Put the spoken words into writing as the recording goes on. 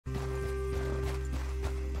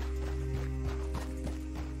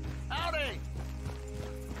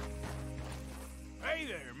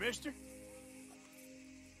mister?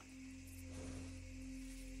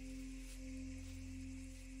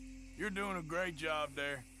 You're doing a great job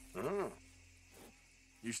there.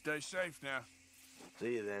 You stay safe now.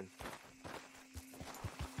 See you then.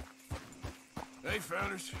 Hey,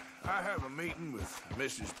 fellas. I have a meeting with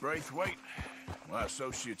Mrs. Braithwaite. My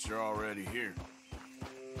associates are already here.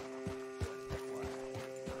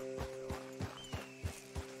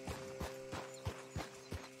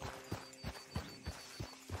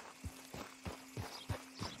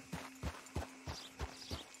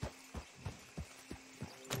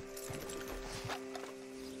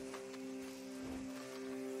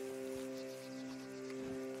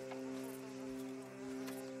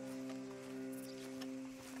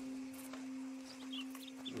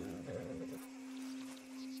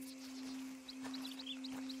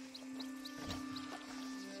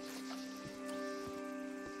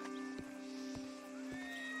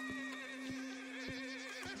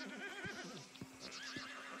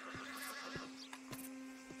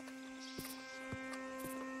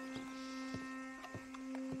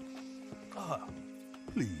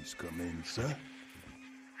 Please come in, sir.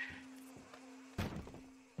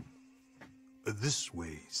 This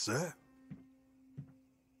way, sir.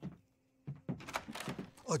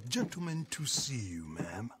 A gentleman to see you,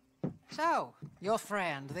 ma'am. So, your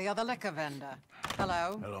friend, the other liquor vendor.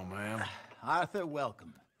 Hello. Hello, ma'am. Arthur,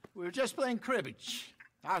 welcome. We were just playing cribbage.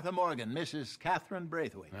 Arthur Morgan, Mrs. Catherine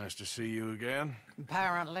Braithwaite. Nice to see you again.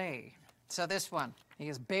 Apparently. So this one, he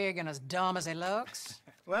is big and as dumb as he looks?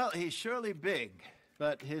 Well, he's surely big,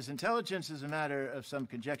 but his intelligence is a matter of some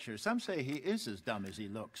conjecture. Some say he is as dumb as he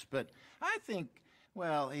looks, but I think,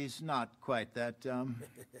 well, he's not quite that dumb.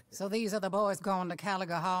 So these are the boys going to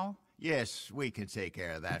Gallagher Hall? Yes, we can take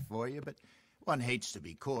care of that for you, but one hates to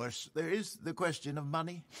be coarse. There is the question of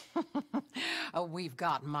money. Oh, we've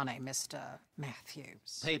got money, Mr.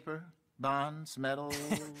 Matthews. Paper, bonds, metal.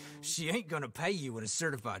 She ain't gonna pay you with a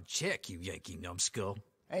certified check, you Yankee numbskull.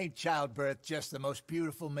 Ain't childbirth just the most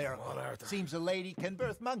beautiful miracle? Come on, Arthur. Seems a lady can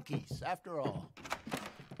birth monkeys, after all.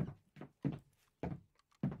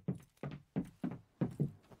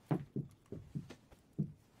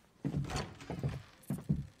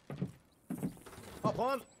 Hop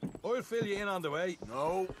on. I'll fill you in on the way.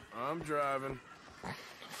 No, I'm driving.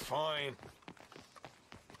 Fine.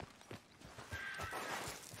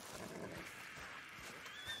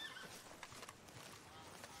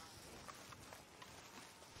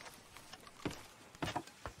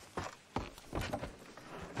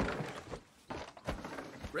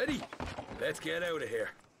 Ready? Let's get out of here.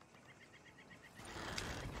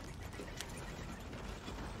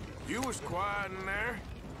 You was quiet in there?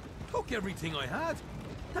 Took everything I had.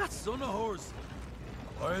 That son of hers.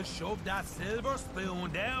 I'll shove that silver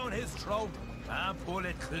spoon down his throat and pull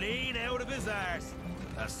it clean out of his arse.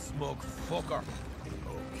 A smug fucker.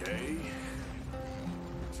 Okay.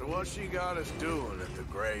 So what she got us doing at the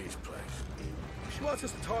Gray's place? She wants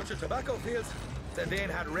us to torture tobacco fields. Said they ain't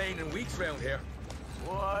had rain in weeks round here.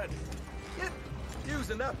 What? Yeah,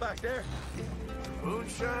 using that back there.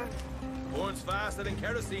 Moonshine? Burns faster than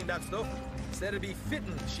kerosene, that stuff. Said it'd be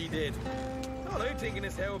fitting, she did. All I'm thinking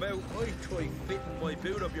is how about I try fitting my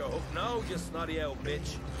boot up your hook now, you snotty old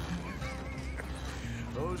bitch.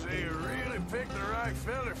 Jose really picked the right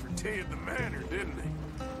fella for tea at the manor, didn't he?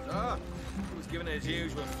 Ah, he was giving it his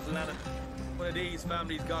usual flannin'. One of these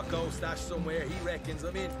families got gold stashed somewhere, he reckons.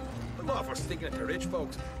 I mean, I'm all for sticking it to rich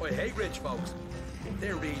folks. I hate rich folks.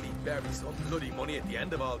 They're really bury some bloody money at the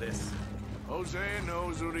end of all this. Jose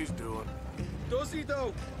knows what he's doing. Does he,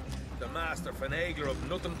 though? The master finagler of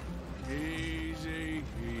nothing. Easy,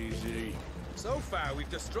 easy. So far, we've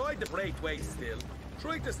destroyed the Braithwaite still,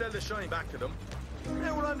 tried to sell the shine back to them.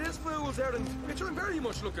 Now we're on this fool's errand, which I'm very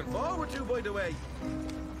much looking forward to, by the way.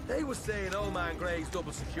 They was saying old man Gray's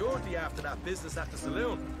double security after that business at the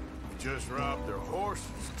saloon. Just robbed their horses,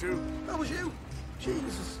 too. That was you.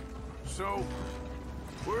 Jesus. So,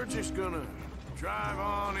 we're just gonna drive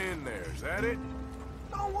on in there, is that it?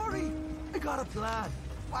 Don't worry, I got a plan.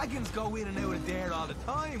 Wagons go in and out of there all the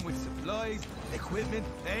time with supplies, equipment,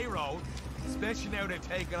 payroll. Especially now they've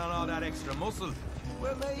taken on all that extra muscle.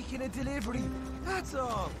 We're making a delivery, that's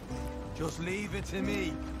all. Just leave it to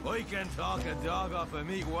me. I can talk a dog off a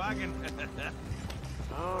meat wagon.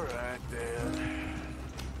 All right, then.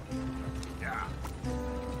 Yeah.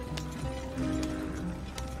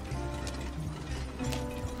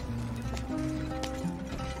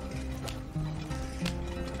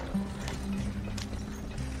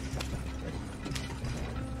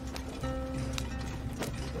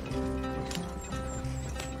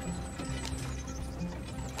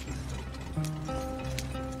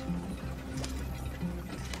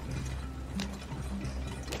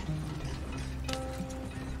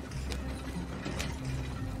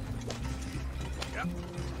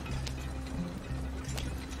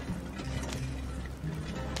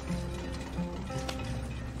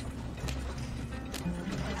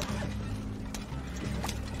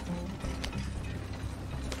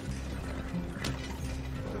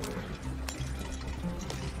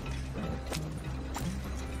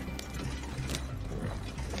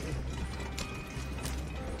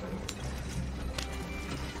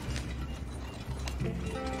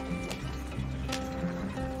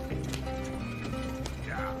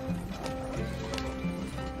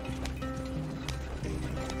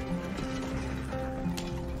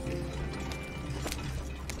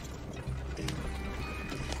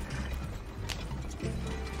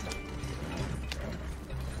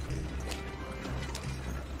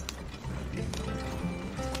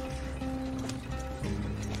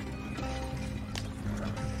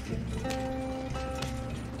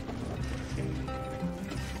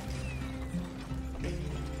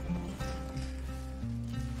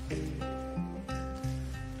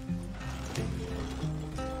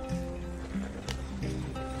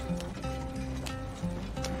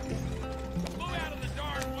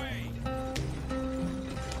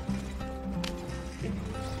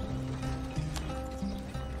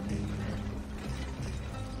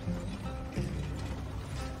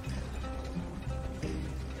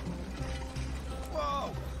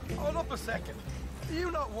 a second.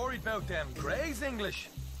 You not worried about them greys, English?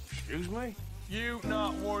 Excuse me? You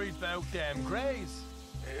not worried about them greys?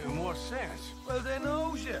 In what sense? Well, they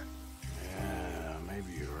knows you. Yeah,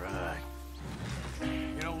 maybe you're right.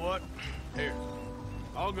 You know what? Here,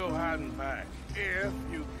 I'll go hiding back. If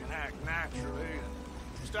you can act naturally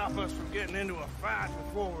and stop us from getting into a fight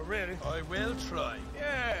before we're ready. I will try.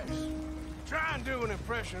 Yes. Try and do an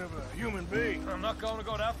impression of a human being. I'm not going to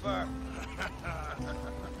go that far.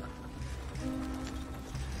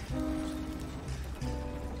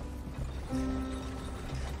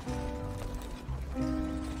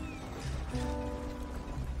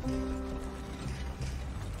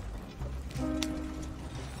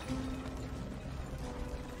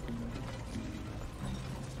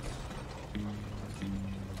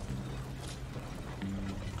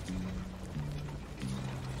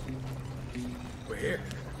 We're here.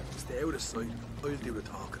 Stay out of sight. I'll do the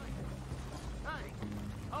talking. Hey,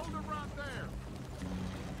 hold it right there.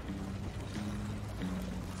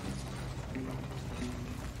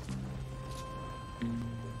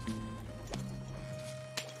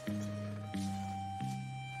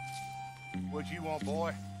 What you want,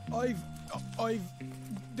 boy?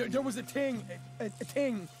 There was a thing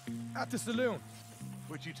at the saloon.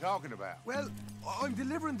 What you talking about? Well, I'm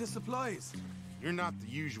delivering the supplies. You're not the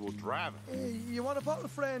usual driver. You want a bottle,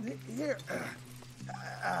 friend? Here.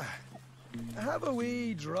 Have a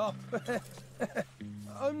wee drop.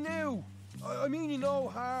 I'm new. I mean you no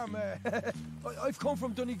harm. I've come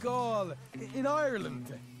from Donegal, in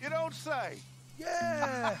Ireland. You don't say.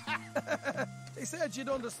 Yeah. They said you'd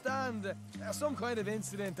understand some kind of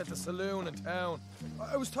incident at the saloon in town.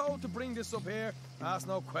 I was told to bring this up here. Ask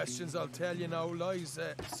no questions, I'll tell you no lies,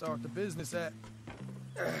 sort of business.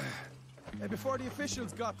 Before the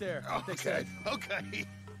officials got there, they said. Okay.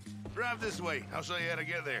 Drive this way. I'll show you how to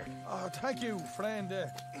get there. Oh, thank you, friend.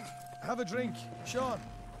 Have a drink. Sean.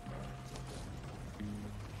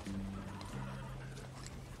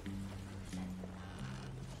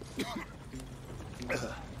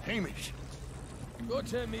 Hamish. Good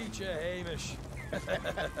to meet you, Hamish.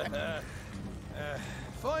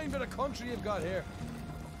 Fine bit of country you've got here.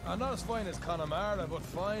 Not as fine as Connemara, but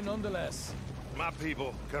fine nonetheless. My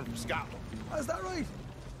people come from Scotland. Is that right?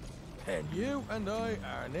 And you and I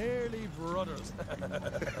are nearly brothers.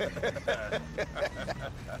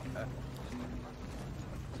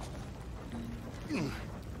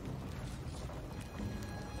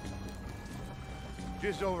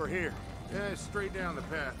 Just over here. Yeah, straight down the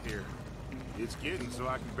path here. It's getting so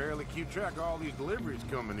I can barely keep track of all these deliveries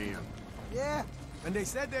coming in. Yeah, and they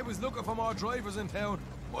said they was looking for more drivers in town.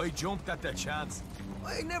 I jumped at the chance.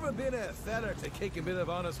 I never been a feller to kick a bit of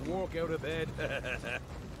honest work out of bed.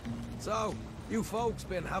 So, you folks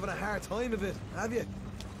been having a hard time of it, have you?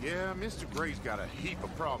 Yeah, Mr. Gray's got a heap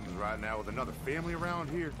of problems right now with another family around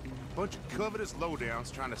here. Bunch of covetous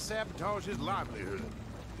lowdowns trying to sabotage his livelihood.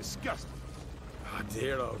 Disgusting. Oh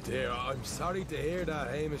dear, I'm sorry to hear that,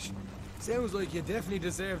 Hamish. Sounds like you definitely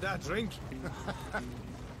deserve that drink.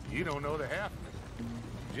 You don't know the half of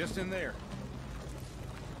it. Just in there.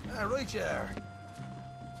 Right you are.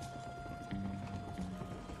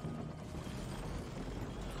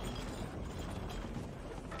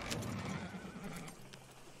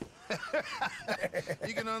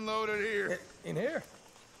 You can unload it here. In here?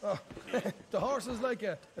 Oh, the horse is like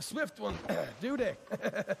a swift one, do they?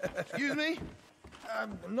 Excuse me?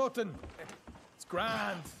 Nothing. It's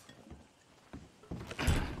grand.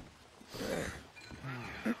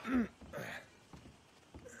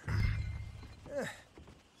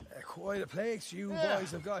 Quite a place you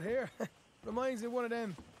boys have got here. Reminds me of one of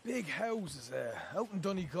them big houses out in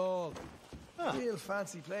Donegal. Real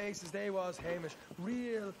fancy places they was, Hamish.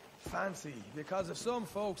 Real fancy. Because if some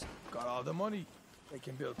folks got all the money, they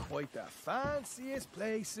can build quite the fanciest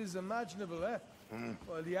places imaginable, eh?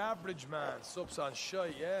 Well, the average man sups on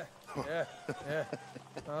shite, yeah? Yeah.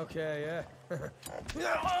 Okay, yeah.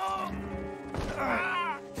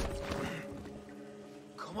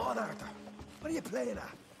 Come on, Arthur. What are you playing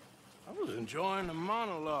at? I was enjoying the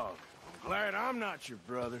monologue. I'm glad I'm not your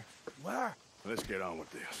brother. Where? Let's get on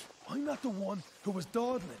with this. I'm not the one who was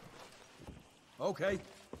dawdling. Okay.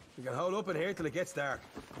 We can hold up in here till it gets dark.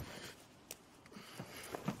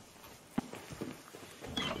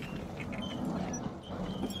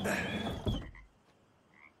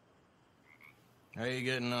 How you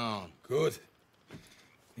getting on? Good.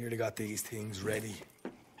 Nearly got these things ready.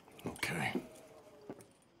 Okay.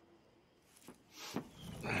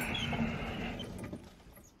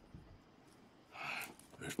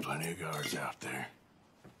 There's plenty of guards out there.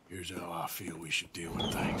 Here's how I feel we should deal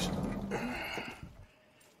with things.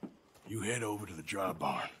 You head over to the dry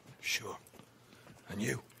barn. Sure. And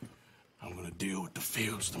you? I'm gonna deal with the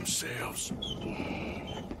fields themselves.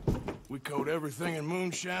 We coat everything in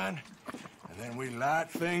moonshine, and then we light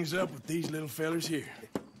things up with these little fellers here.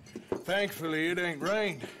 Thankfully, it ain't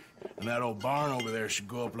rained, and that old barn over there should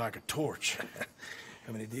go up like a torch.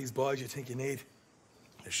 How many of these boys you think you need?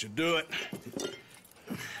 This should do it.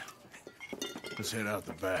 Let's head out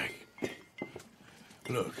the back.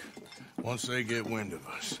 Look, once they get wind of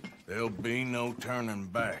us, there'll be no turning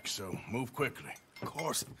back, so move quickly. Of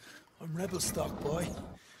course. I'm rebel stock, boy.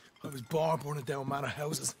 I was born burning down manor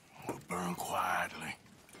houses. We'll burn quietly.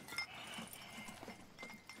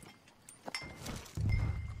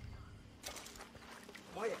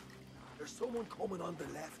 Quiet. There's someone coming on the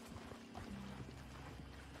left.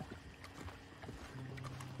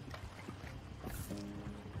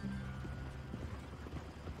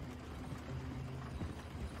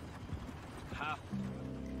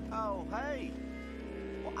 Oh, hey.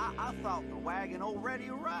 Well, I thought the wagon already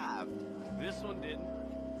arrived. This one didn't.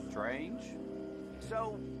 Strange.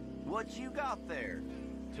 So, what you got there?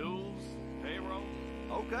 Tools, payroll.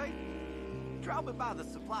 Okay. Drop it by the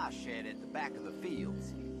supply shed at the back of the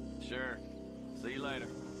fields. Sure. See you later.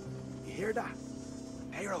 You hear that?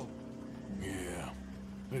 Payroll. Yeah.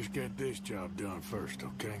 Let's get this job done first,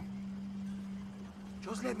 okay?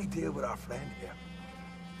 Just let me deal with our friend here.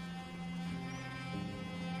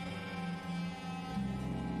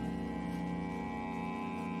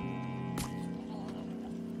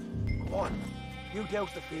 Come on. You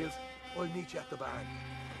douse the fields. I'll meet you at the barn.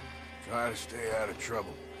 Try to stay out of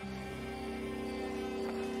trouble.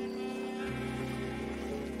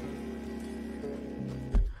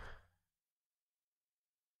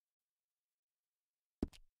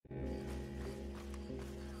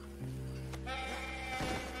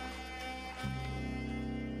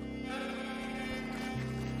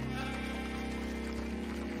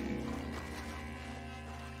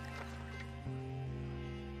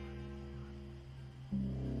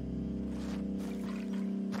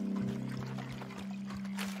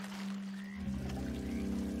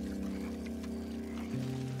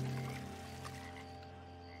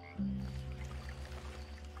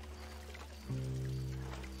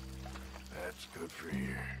 That's good for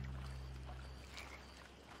here.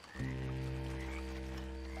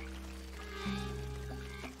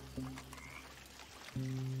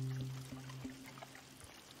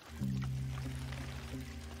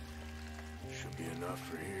 Should be enough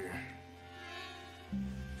for here.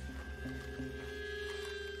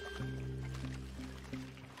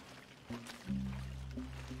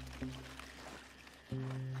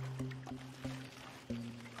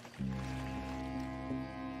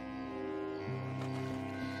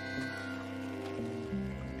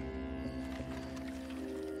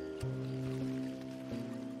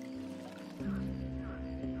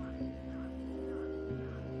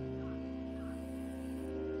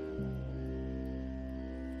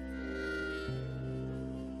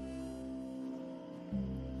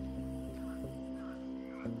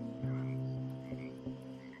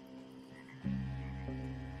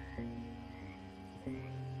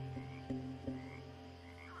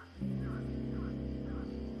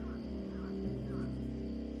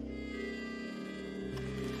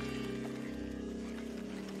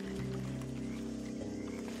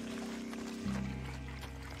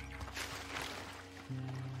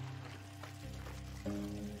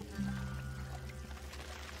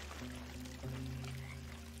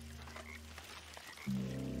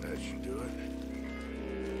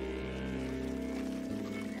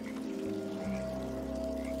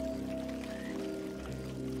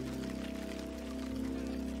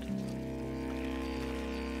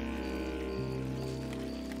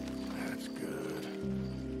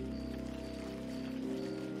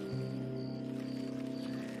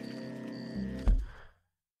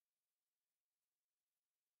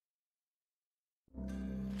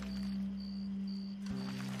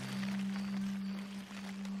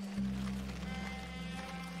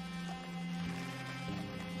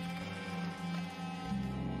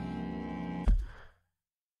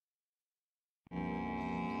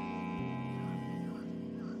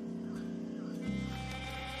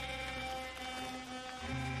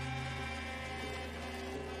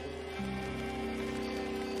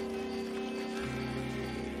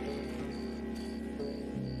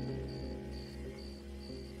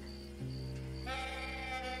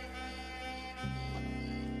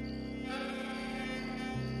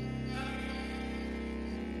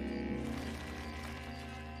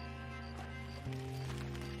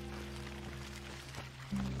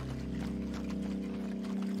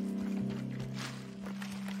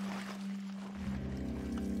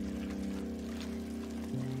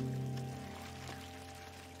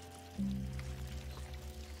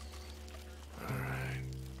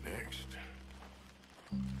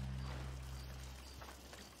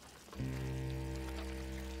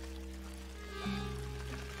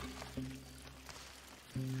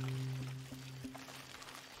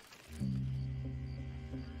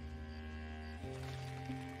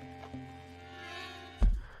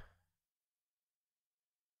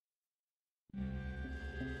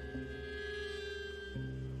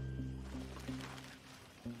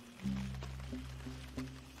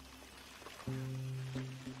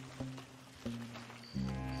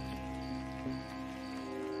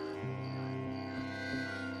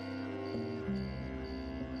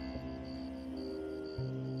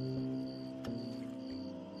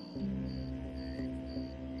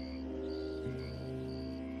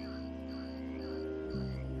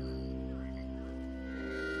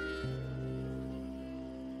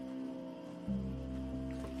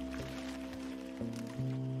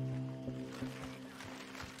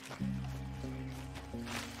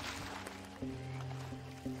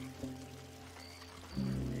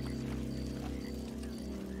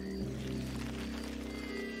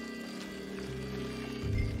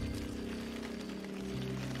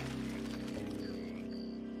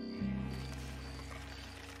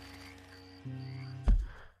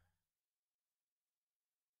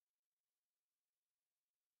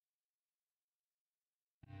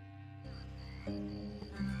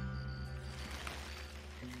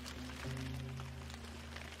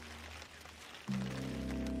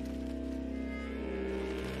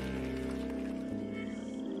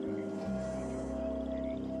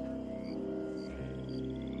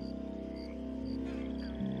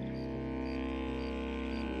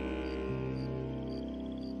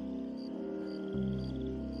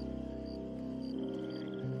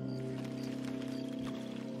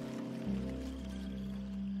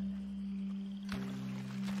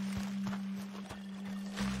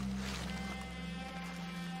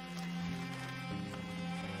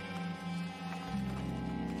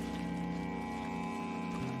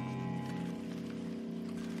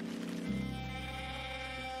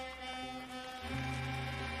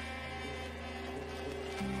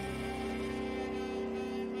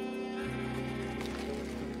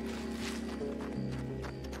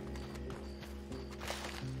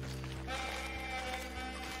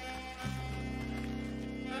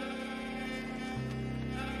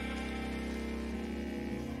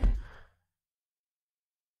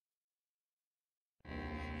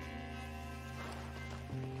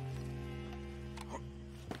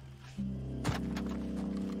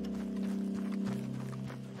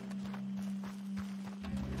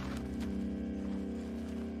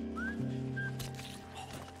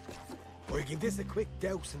 We'll give this a quick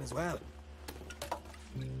dousing as well.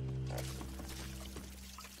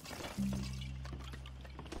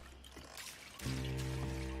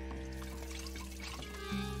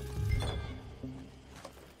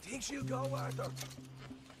 Think she'll go, Arthur?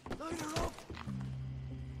 Line her up.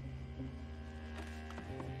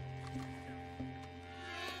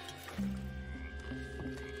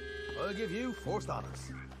 I'll give you first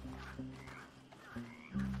honors.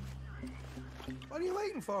 What are you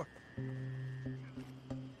waiting for?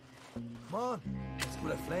 Come on, let's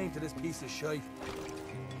put a flame to this piece of shite.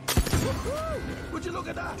 Woohoo! Would you look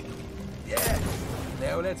at that? Yeah!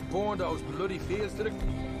 Now let's burn those bloody fields to the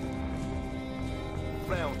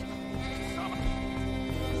ground.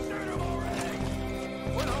 Start them already!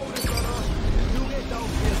 What hold is going on? You get those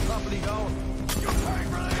fields properly going. You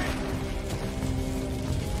take relief!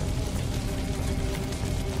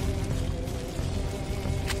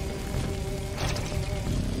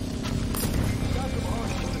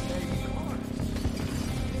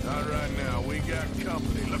 Not right now. We got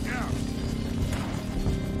company. Look out!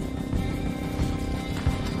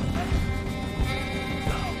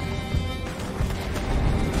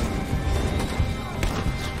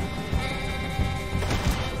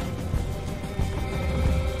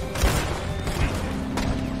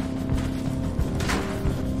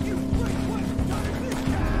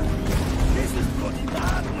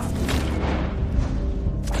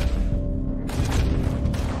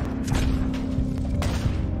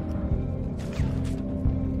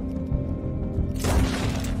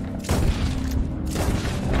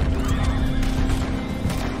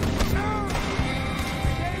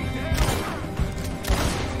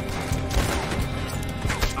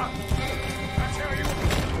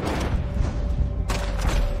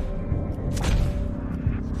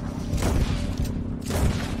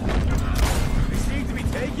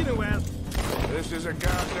 This is a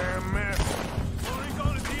goddamn mess. Only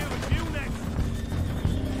going to deal with you next.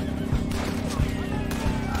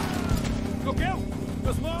 Look out!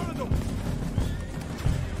 There's more of them.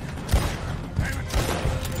 Damn it.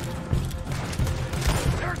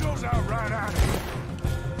 There goes our right out here.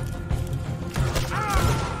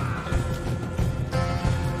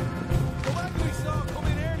 The wagon we saw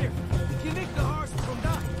coming earlier. You nicked the horses from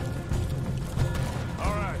that.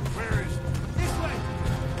 All right, where is it? This way.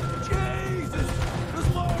 Jesus! There's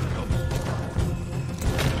more of them.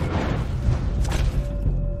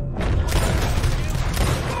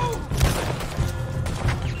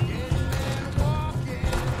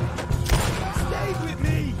 Stay with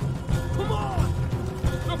me. Come on.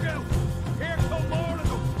 Look out! Here!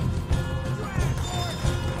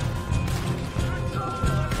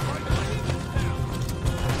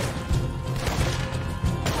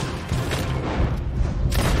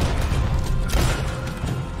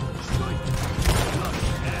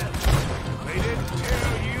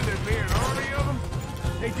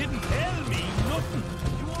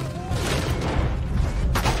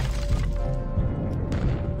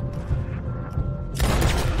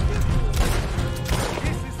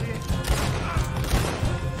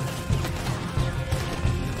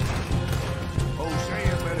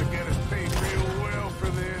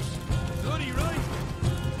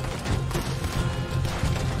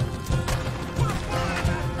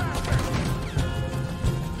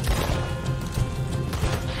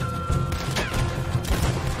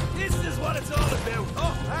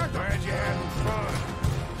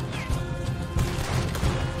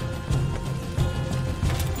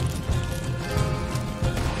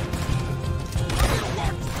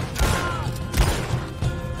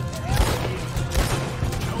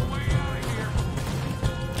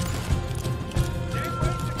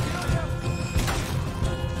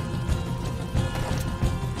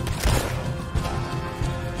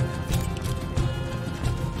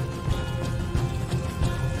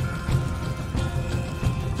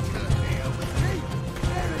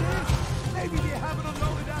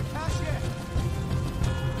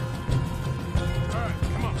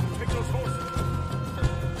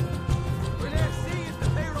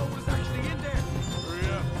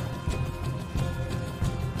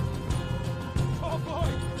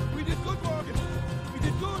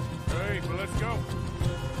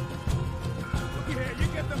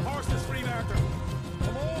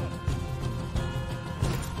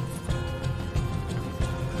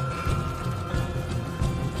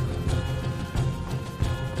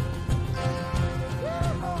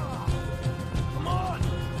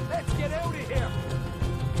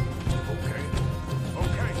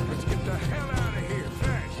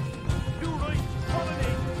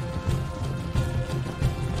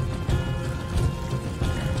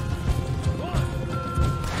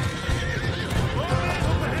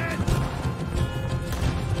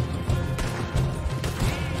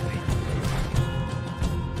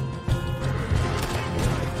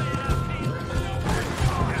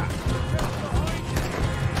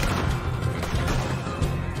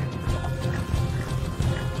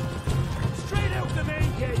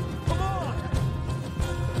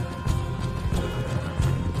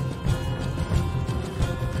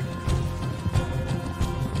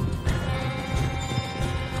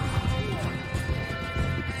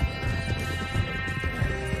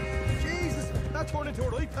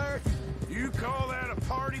 my party. You call that a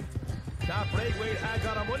party? That Braithwaite had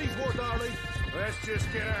got our money's worth, all right. Let's just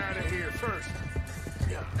get out of here first.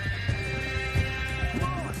 Yeah. Come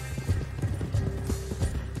on!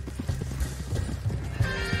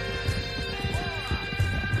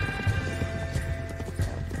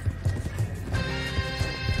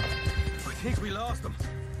 I think we lost them.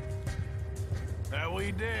 That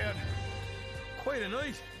we did. Quite a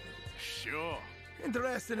night. Sure.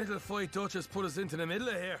 Interesting little fight Dutch put us into the middle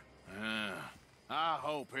of here. I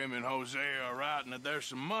hope him and Jose are right and that there's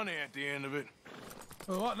some money at the end of it.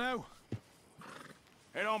 Well, what now?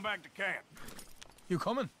 Head on back to camp. You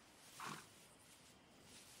coming?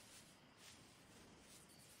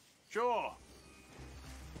 Sure.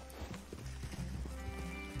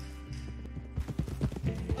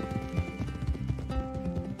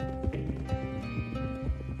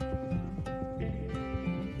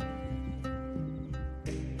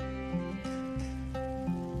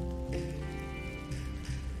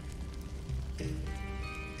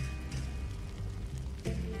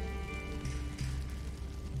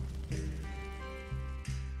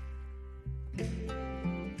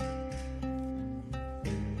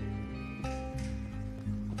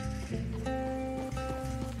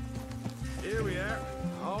 Here we are.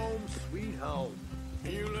 Home sweet home.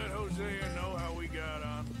 Can you let Hosea know how we got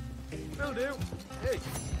on? Will do. Hey,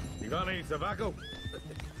 you got any tobacco?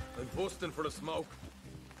 I'm busting for the smoke.